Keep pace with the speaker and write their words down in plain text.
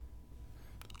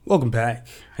Welcome back.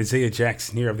 Isaiah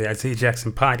Jackson here of the Isaiah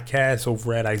Jackson Podcast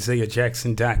over at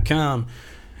IsaiahJackson.com.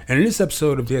 And in this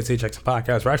episode of the Isaiah Jackson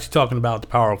Podcast, we're actually talking about the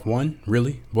power of one,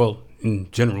 really. Well,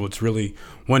 in general, it's really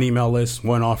one email list,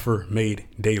 one offer made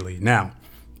daily. Now,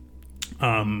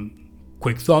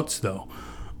 quick thoughts though.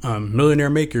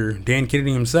 Millionaire maker Dan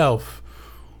Kennedy himself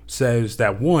says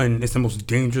that one is the most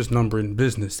dangerous number in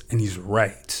business, and he's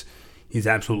right. He's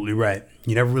absolutely right.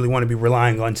 You never really want to be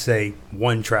relying on, say,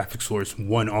 one traffic source,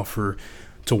 one offer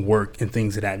to work and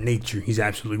things of that nature. He's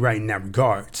absolutely right in that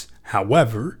regards.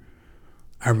 However,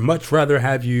 I'd much rather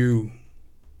have you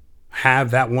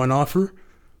have that one offer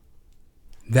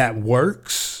that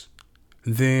works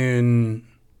than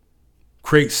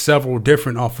create several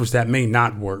different offers that may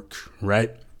not work,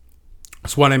 right?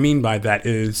 So what I mean by that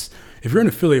is if you're an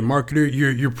affiliate marketer,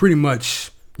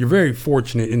 you're very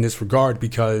fortunate in this regard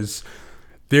because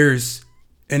there's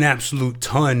an absolute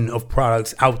ton of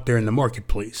products out there in the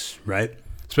marketplace, right?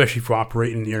 Especially for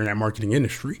operating in the internet marketing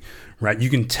industry, right? You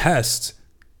can test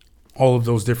all of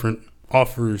those different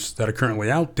offers that are currently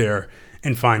out there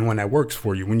and find one that works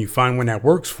for you. When you find one that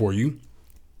works for you,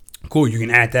 cool, you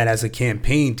can add that as a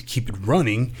campaign to keep it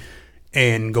running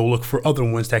and go look for other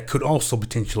ones that could also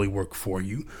potentially work for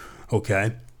you,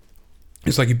 okay?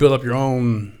 It's like you build up your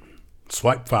own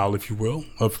swipe file, if you will,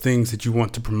 of things that you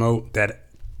want to promote that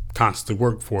constantly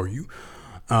work for you.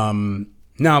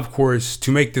 Now, of course,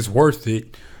 to make this worth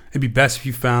it, it'd be best if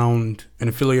you found an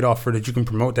affiliate offer that you can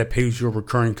promote that pays you a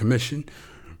recurring commission,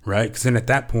 right? Because then at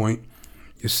that point,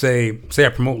 you say I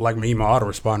promote like my email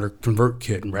autoresponder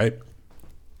ConvertKit, right?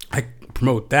 I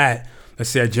promote that. Let's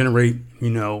say I generate,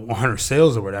 100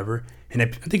 sales or whatever, and I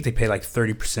think they pay like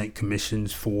 30%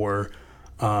 commissions for,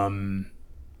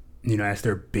 as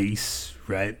their base,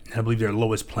 right? I believe their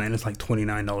lowest plan is like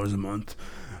 $29 a month.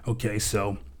 Okay,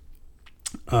 so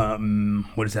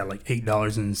what is that, like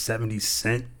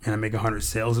 $8.70, and I make 100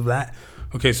 sales of that.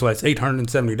 Okay, so that's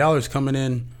 $870 coming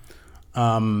in,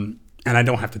 and I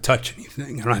don't have to touch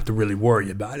anything. I don't have to really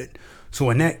worry about it. So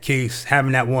in that case,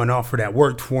 having that one offer that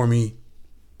worked for me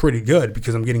pretty good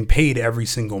because I'm getting paid every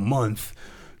single month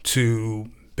to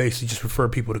basically just refer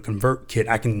people to ConvertKit.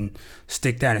 I can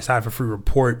stick that inside of a free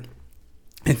report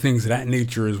and things of that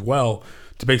nature as well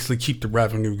to basically keep the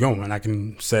revenue going. I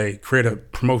can say create a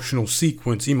promotional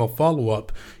sequence, email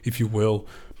follow-up, if you will,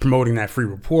 promoting that free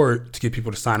report to get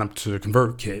people to sign up to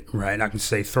ConvertKit, right? And I can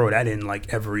say throw that in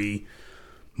like every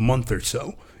month or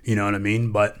so, you know what I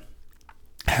mean? But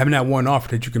having that one offer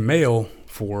that you can mail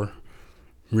for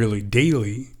really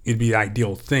daily, it'd be the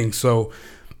ideal thing. So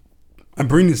I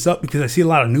bring this up because I see a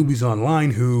lot of newbies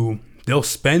online who they'll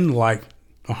spend like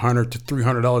 $100 to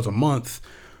 $300 a month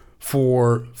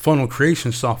for funnel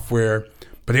creation software,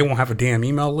 but they won't have a damn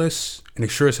email list, and they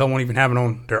sure as hell won't even have it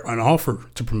on an offer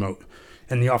to promote.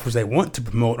 And the offers they want to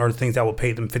promote are the things that will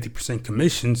pay them 50%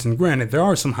 commissions. And granted, there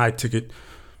are some high ticket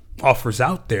offers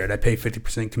out there that pay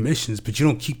 50% commissions, but you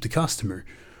don't keep the customer.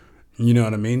 You know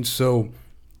what I mean? So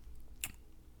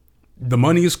the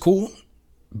money is cool,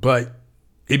 but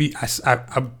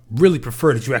I really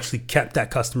prefer that you actually kept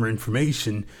that customer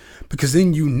information, because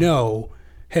then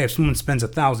hey, if someone spends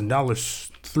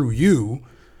 $1,000 through you,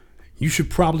 you should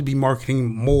probably be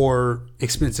marketing more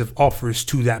expensive offers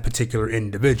to that particular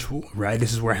individual, right?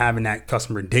 This is where having that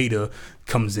customer data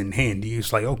comes in handy.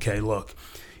 It's like, okay, look,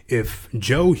 if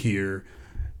Joe here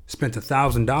spent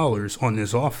 $1,000 on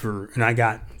this offer and I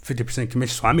got 50%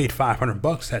 commission, so I made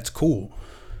 $500, that's cool.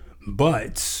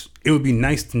 But it would be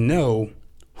nice to know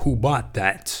who bought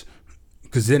that,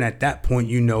 because then at that point,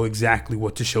 you know exactly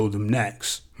what to show them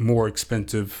next. More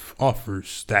expensive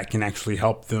offers that can actually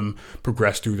help them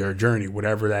progress through their journey,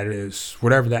 whatever that is,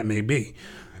 whatever that may be,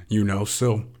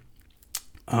 So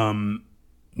when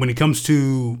it comes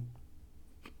to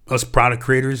us product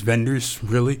creators, vendors,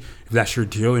 really, if that's your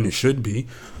deal, and it should be,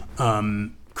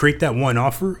 create that one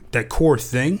offer, that core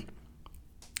thing,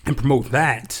 and promote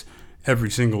that every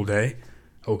single day.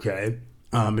 Okay.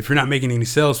 If you're not making any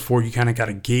sales for it, you kind of got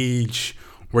to gauge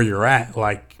where you're at.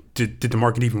 Like, did the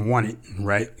market even want it,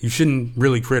 right? You shouldn't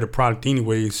really create a product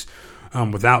anyways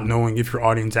without knowing if your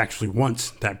audience actually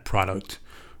wants that product.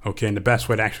 Okay, and the best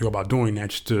way to actually go about doing that,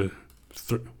 just to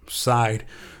side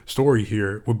story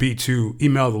here, would be to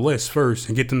email the list first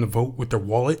and get them to vote with their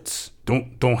wallets.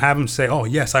 Don't have them say, oh,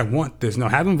 yes, I want this. No,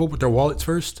 have them vote with their wallets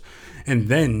first, and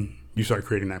then you start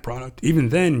creating that product. Even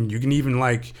then, you can even,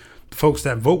 like, the folks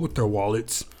that vote with their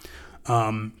wallets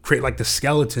create like the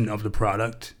skeleton of the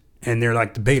product, and they're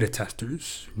like the beta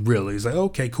testers, really. It's like,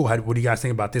 okay, cool. What do you guys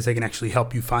think about this? They can actually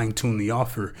help you fine tune the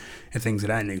offer and things of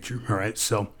that nature. All right.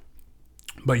 So,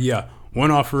 but yeah,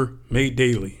 one offer made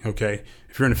daily. Okay.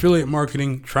 If you're in affiliate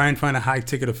marketing, try and find a high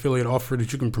ticket affiliate offer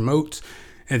that you can promote,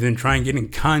 and then try and get in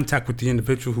contact with the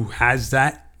individual who has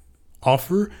that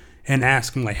offer and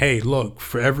ask them like, hey, look,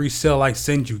 for every sale I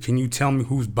send you, can you tell me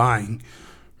who's buying?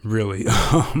 Really.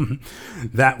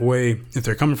 That way, if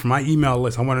they're coming from my email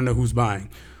list, I want to know who's buying.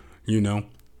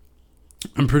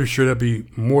 I'm pretty sure they'll be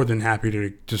more than happy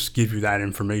to just give you that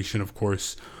information, of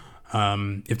course.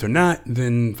 If they're not,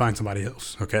 then find somebody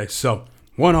else. Okay. So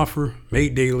one offer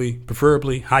made daily,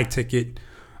 preferably high ticket,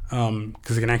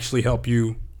 because it can actually help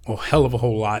you a hell of a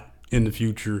whole lot in the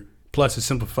future. Plus it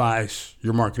simplifies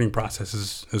your marketing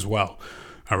processes as well.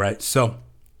 All right. So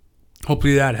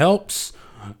hopefully that helps.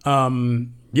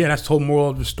 That's the whole moral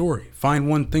of the story. Find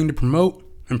one thing to promote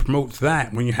and promote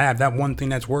that. When you have that one thing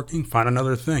that's working, find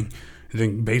another thing. And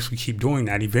then basically keep doing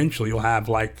that. Eventually you'll have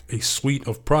like a suite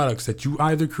of products that you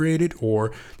either created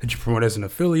or that you promote as an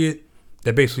affiliate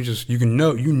that basically just, you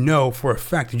know for a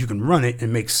fact that you can run it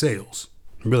and make sales.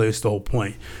 Really, it's the whole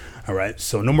point. All right.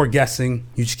 So no more guessing.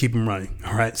 You just keep them running.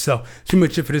 All right. So too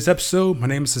much it for this episode. My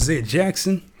name is Isaiah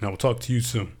Jackson, and I will talk to you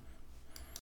soon.